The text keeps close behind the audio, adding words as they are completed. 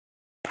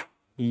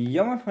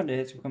Ja, mein Freunde,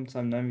 herzlich willkommen zu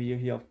einem neuen Video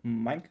hier auf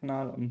meinem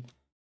Kanal und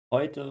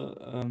heute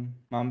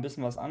mal ein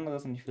bisschen was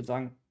anderes und ich würde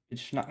sagen, wir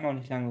schnacken noch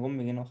nicht lange rum,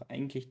 wir gehen auch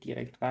eigentlich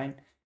direkt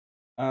rein.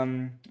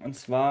 Und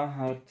zwar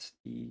hat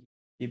die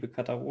liebe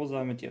KATHA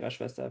Rosa mit ihrer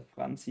Schwester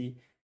Franzi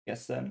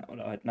gestern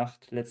oder heute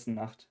Nacht, letzte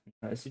Nacht, ein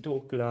neues Lied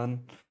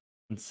hochgeladen.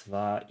 Und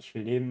zwar Ich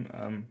will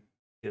leben.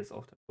 Hier ist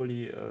auch der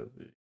Pulli.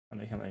 Ich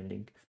kann euch ja mal den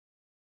Link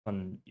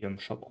von ihrem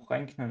Shop auch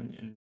reinknallen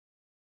in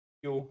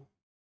Video,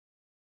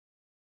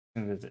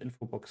 beziehungsweise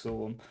Infobox so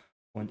rum.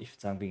 Und ich würde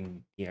sagen, wir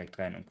gehen direkt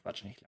rein und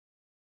quatschen nicht lang.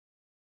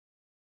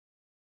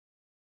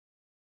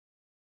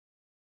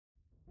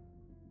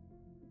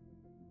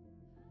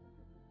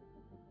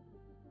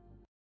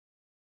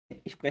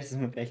 Ich breche es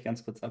mir gleich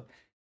ganz kurz ab.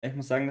 Ich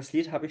muss sagen, das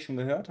Lied habe ich schon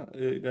gehört,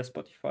 über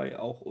Spotify,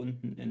 auch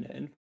unten in der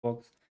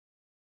Infobox.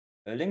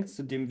 Links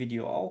zu dem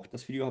Video auch.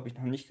 Das Video habe ich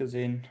noch nicht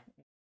gesehen.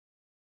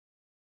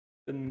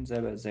 Bin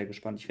selber sehr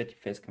gespannt. Ich werde die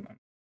Facecam an.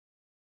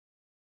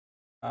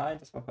 Nein,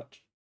 das war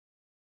falsch.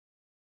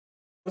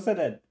 Wo ist er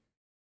denn?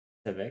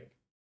 Ist er weg?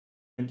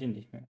 Ich finde ihn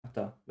nicht mehr. Ach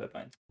da, Web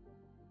 1.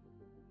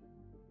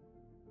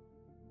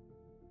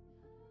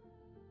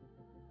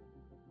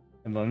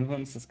 Dann wollen wir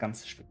uns das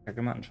ganze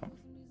Spektakel mal anschauen.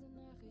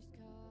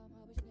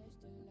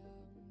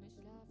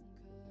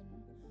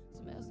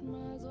 Zum ersten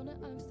Mal so eine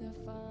Angst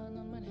erfahren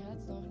und mein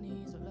Herz noch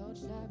nie so laut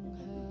schlagen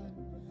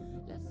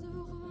hören. Letzte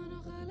Woche war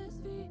noch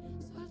alles wie,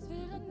 so als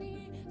wäre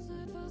nie so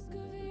etwas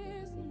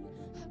gewesen.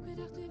 Hab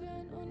gedacht, wir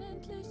wären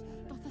unendlich,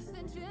 doch das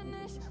sind wir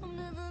nicht und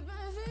mir wird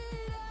mal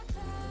wieder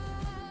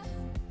klar.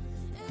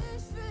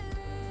 Ich will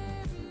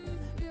leben,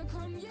 wir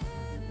kommen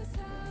jeden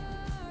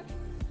Tag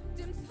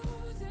dem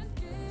Tod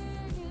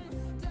entgegen.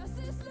 Das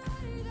ist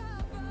leider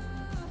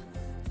wahr,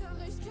 doch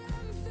ich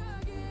kämpf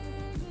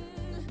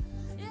dagegen.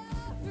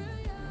 Jahr für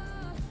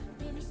Jahr,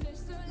 will mich nicht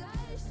so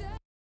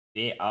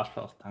leicht.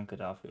 Arschloch, danke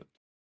dafür.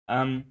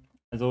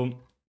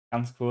 Also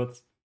ganz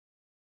kurz.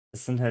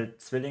 Es sind halt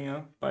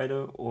Zwillinge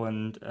beide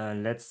und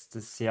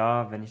letztes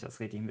Jahr, wenn ich das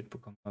richtig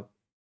mitbekommen habe,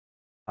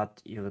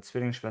 hat ihre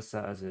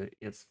Zwillingsschwester, also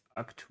jetzt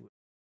aktuell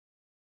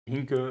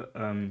Hinke,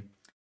 da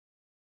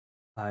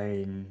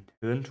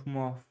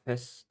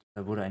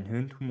wurde ein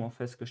Hirntumor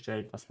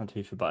festgestellt, was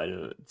natürlich für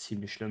beide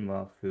ziemlich schlimm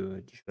war,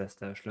 für die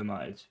Schwester schlimmer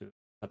als für den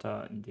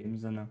Vater in dem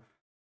Sinne.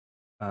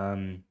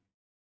 Ähm,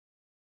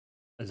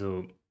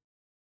 also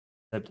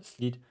deshalb das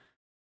Lied.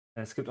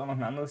 Es gibt auch noch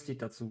ein anderes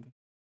Lied dazu.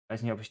 Ich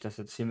weiß nicht, ob ich das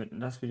jetzt hier mit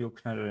in das Video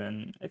knalle oder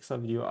in ein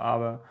extra Video,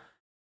 aber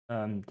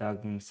da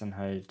ging es dann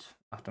halt,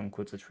 Achtung,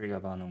 kurze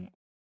Triggerwarnung,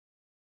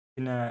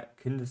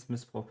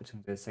 Kindesmissbrauch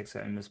bzw.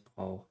 sexuellen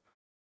Missbrauch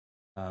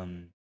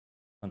ähm,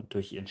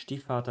 durch ihren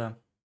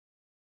Stiefvater.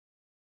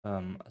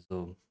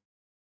 Also,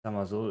 sag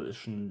mal so, ist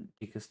schon ein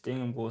dickes Ding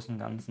im Großen und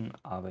Ganzen,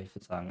 aber ich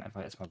würde sagen,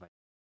 einfach erstmal weiter.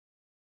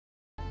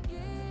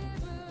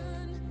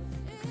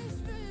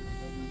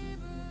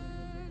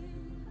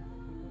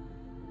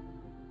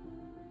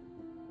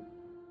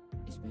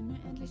 Ich bin mir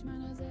endlich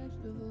meiner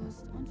selbst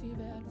bewusst und wie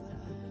wertvoll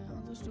all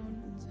unsere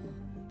Stunden sind.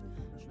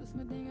 Schluss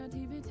mit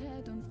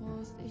Negativität und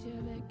Frust, ich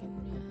erwecke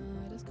in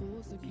mir das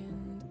große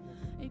Kind.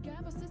 Egal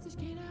was ist, ich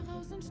geh da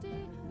raus und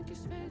steh mit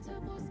geschwellter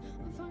Brust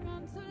und fang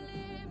an zu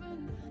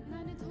leben.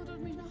 Nein, der Tod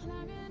holt mich noch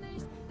lange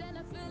nicht, denn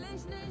das will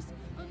ich nicht.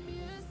 Und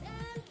mir ist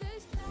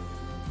endlich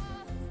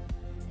klar,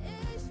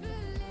 ich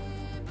will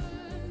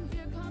leben.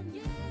 Wir kommen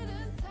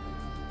jeden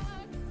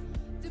Tag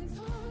dem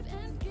Tod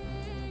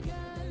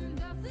entgegen.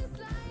 Das ist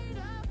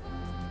leider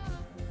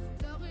wahr,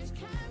 doch ich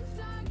kämpf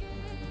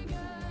dagegen.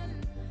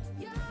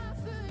 Jahr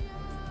für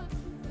Jahr,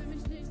 will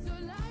mich nicht so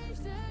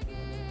leicht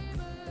ergeben.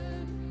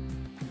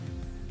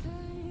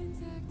 Kein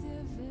Tag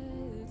der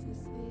Welt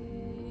ist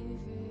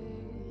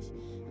ewig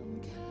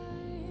und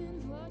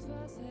kein Wort,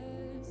 was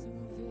hält, zu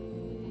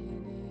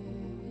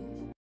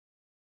wenig.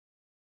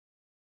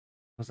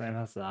 Ich muss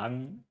einfach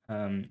sagen,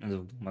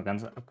 also mal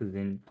ganz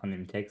abgesehen von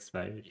dem Text,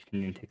 weil ich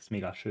finde den Text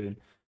mega schön.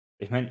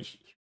 Ich meine,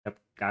 ich habe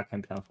gar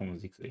keinen Plan von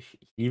Musik. So, ich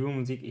liebe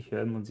Musik, ich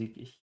höre Musik,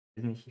 ich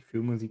weiß nicht, ich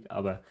fühle Musik,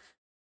 aber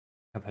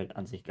ich habe halt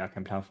an sich gar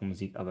keinen Plan von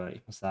Musik, aber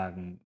ich muss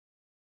sagen,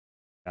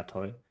 ja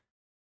toll.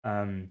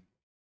 Ähm,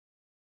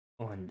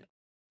 und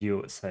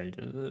Video ist halt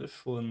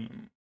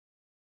schon,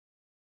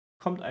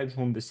 kommt einem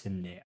schon ein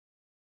bisschen näher.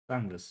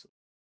 Sagen wir es so.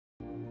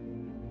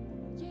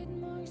 Jeden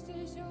Morgen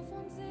steh ich auf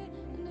und seh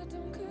in der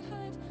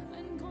Dunkelheit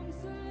einen Grund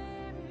zu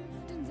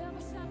leben. Denn da wo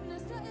Schatten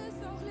ist, da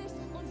ist auch Licht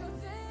und so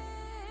seh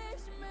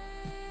ich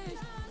mich.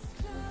 Ganz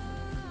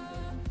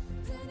klar,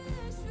 denn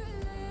ich will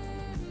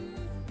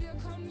leben. Wir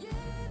kommen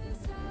jeden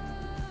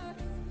Tag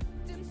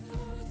dem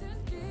Tod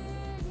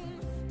entgegen.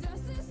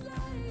 Das ist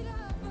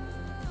leider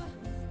wahr,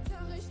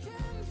 doch ich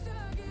kämpf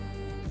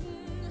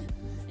dagegen.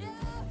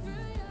 Jahr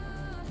für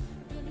Jahr,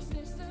 will mich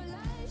nicht so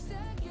leicht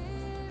ergeben.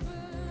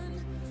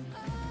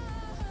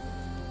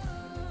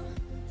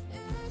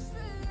 Ich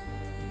will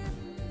leben.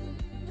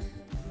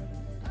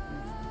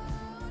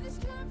 Und ich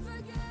kämpfe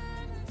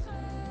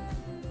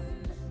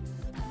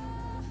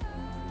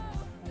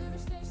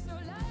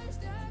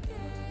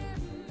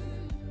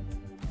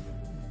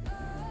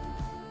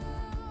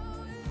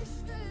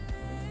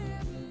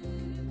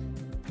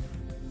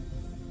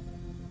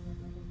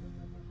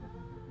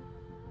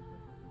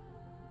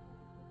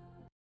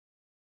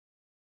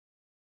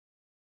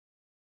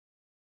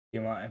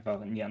gehe mal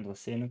einfach in die andere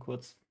Szene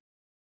kurz.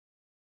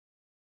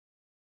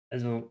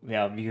 Also,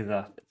 ja, wie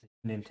gesagt, also ich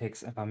finde den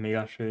Text einfach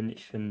mega schön.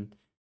 Ich finde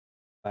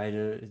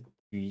beide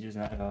die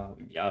sind einfach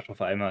wie Arsch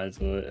auf Eimer.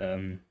 Also,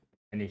 wenn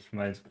ich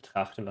mal so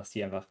betrachte, was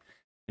die einfach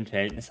für 'n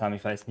Verhältnis haben,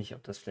 ich weiß nicht,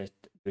 ob das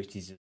vielleicht durch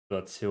diese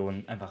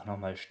Situation einfach noch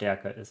mal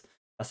stärker ist,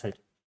 was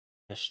halt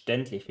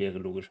verständlich wäre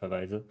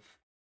logischerweise.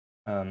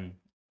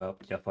 Ähm, aber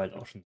ob die davor halt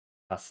auch schon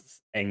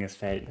krasses, enges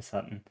Verhältnis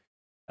hatten.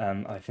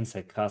 Aber ich finde es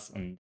halt krass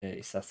und,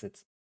 ich sage es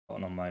jetzt auch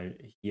noch mal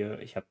hier,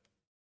 ich habe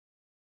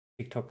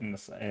TikTok und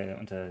das,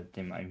 unter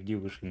dem ein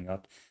Video geschrieben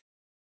gehabt.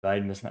 Die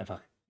beiden müssen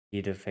einfach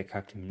jede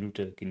verkackte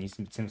Minute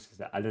genießen,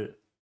 beziehungsweise alle,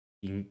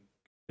 die 'n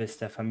Quiz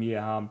der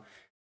Familie haben,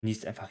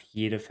 genießt einfach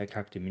jede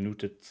verkackte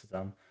Minute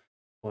zusammen.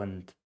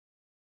 Und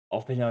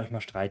auch wenn ihr euch mal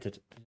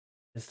streitet,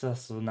 ist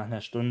das so nach einer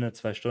Stunde,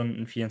 2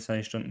 Stunden,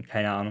 24 Stunden,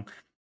 keine Ahnung,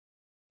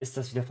 ist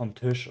das wieder vom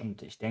Tisch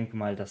und ich denke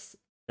mal, dass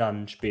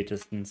dann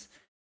spätestens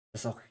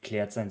das auch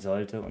geklärt sein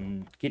sollte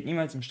und geht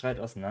niemals im Streit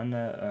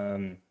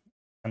auseinander.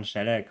 Kann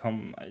schneller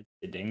kommen, als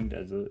ihr denkt.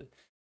 Also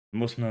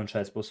muss nur ein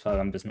scheiß Busfahrer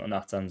ein bisschen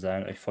unachtsam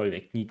sein, euch voll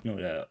wegnieten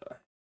oder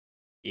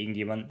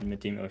irgendjemanden,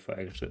 mit dem ihr euch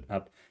vorher gestritten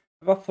habt,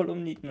 einfach voll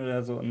umnieten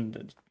oder so und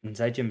dann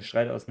seid ihr im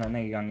Streit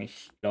auseinandergegangen.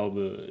 Ich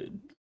glaube,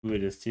 du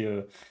würdest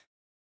dir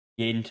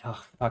jeden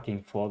Tag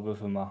fucking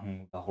Vorwürfe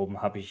machen.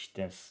 Warum habe ich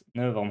das,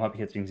 ne? Warum habe ich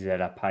jetzt wegen dieser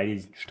Lappalie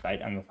diesen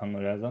Streit angefangen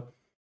oder so?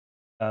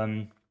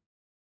 Ähm,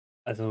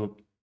 also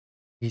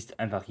liest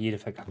einfach jede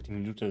verkackte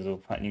Minute so.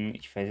 Vor allen Dingen,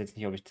 ich weiß jetzt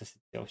nicht, ob ich das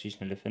jetzt hier auf die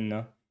Schnelle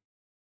finde.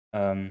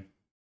 Ähm,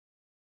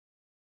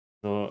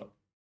 so,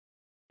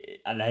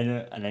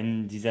 alleine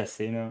in dieser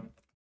Szene,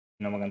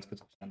 noch mal ganz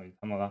kurz auf die andere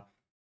Kamera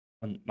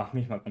und mach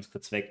mich mal ganz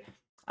kurz weg.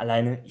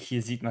 Alleine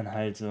hier sieht man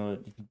halt so,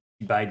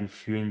 die beiden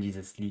fühlen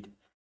dieses Lied.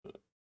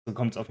 So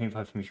kommt es auf jeden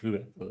Fall für mich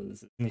rüber. So,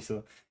 es ist nicht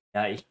so,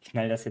 ja, ich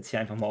knall das jetzt hier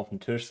einfach mal auf den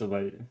Tisch, so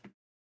weil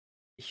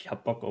ich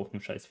hab Bock auf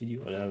ein scheiß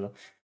Video oder so.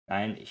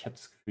 Nein, ich habe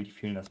das Gefühl, die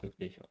fühlen das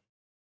wirklich.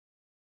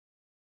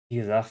 Wie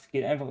gesagt,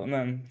 geht einfach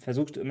immer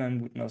versucht immer im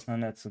Guten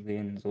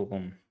auseinanderzugehen, so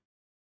rum.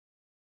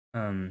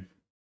 Ähm,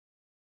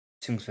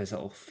 beziehungsweise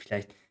auch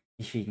vielleicht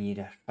nicht wegen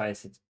jeder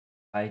Scheiße zu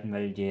streiten,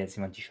 weil dir jetzt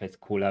jemand die scheiß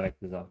Cola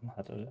weggesoffen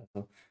hat oder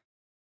so.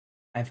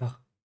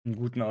 Einfach im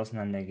Guten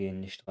auseinandergehen,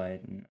 nicht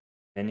streiten.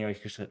 Wenn ihr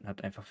euch gestritten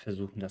habt, einfach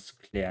versuchen, das zu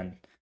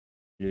klären,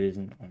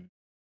 lösen und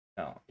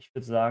ja, ich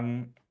würde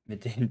sagen,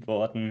 mit den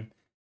Worten,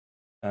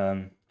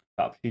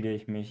 verabschiede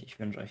ich mich. Ich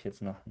wünsche euch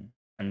jetzt noch einen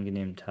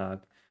angenehmen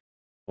Tag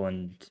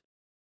und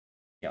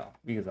ja,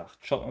 wie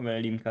gesagt, schaut mal bei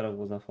der lieben KATHA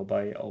ROSA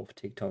vorbei auf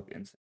TikTok,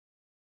 Instagram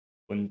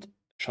und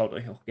schaut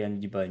euch auch gerne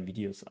die beiden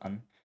Videos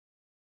an.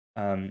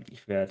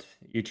 Ich werde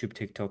YouTube,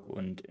 TikTok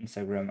und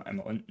Instagram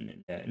einmal unten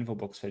in der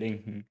Infobox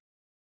verlinken.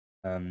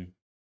 Ähm,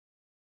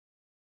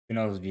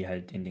 genauso wie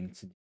halt den Link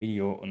zu dem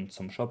Video und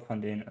zum Shop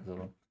von denen. Also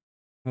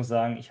ich muss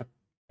sagen,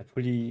 der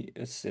Pulli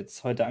ist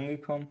jetzt heute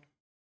angekommen.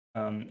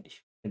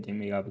 Ich finde den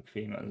mega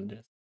bequem, also der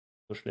ist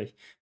nicht so schlecht.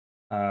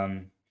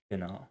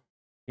 Genau.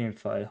 Auf jeden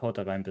Fall, haut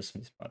da rein, bis zum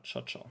nächsten Mal.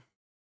 Ciao, ciao.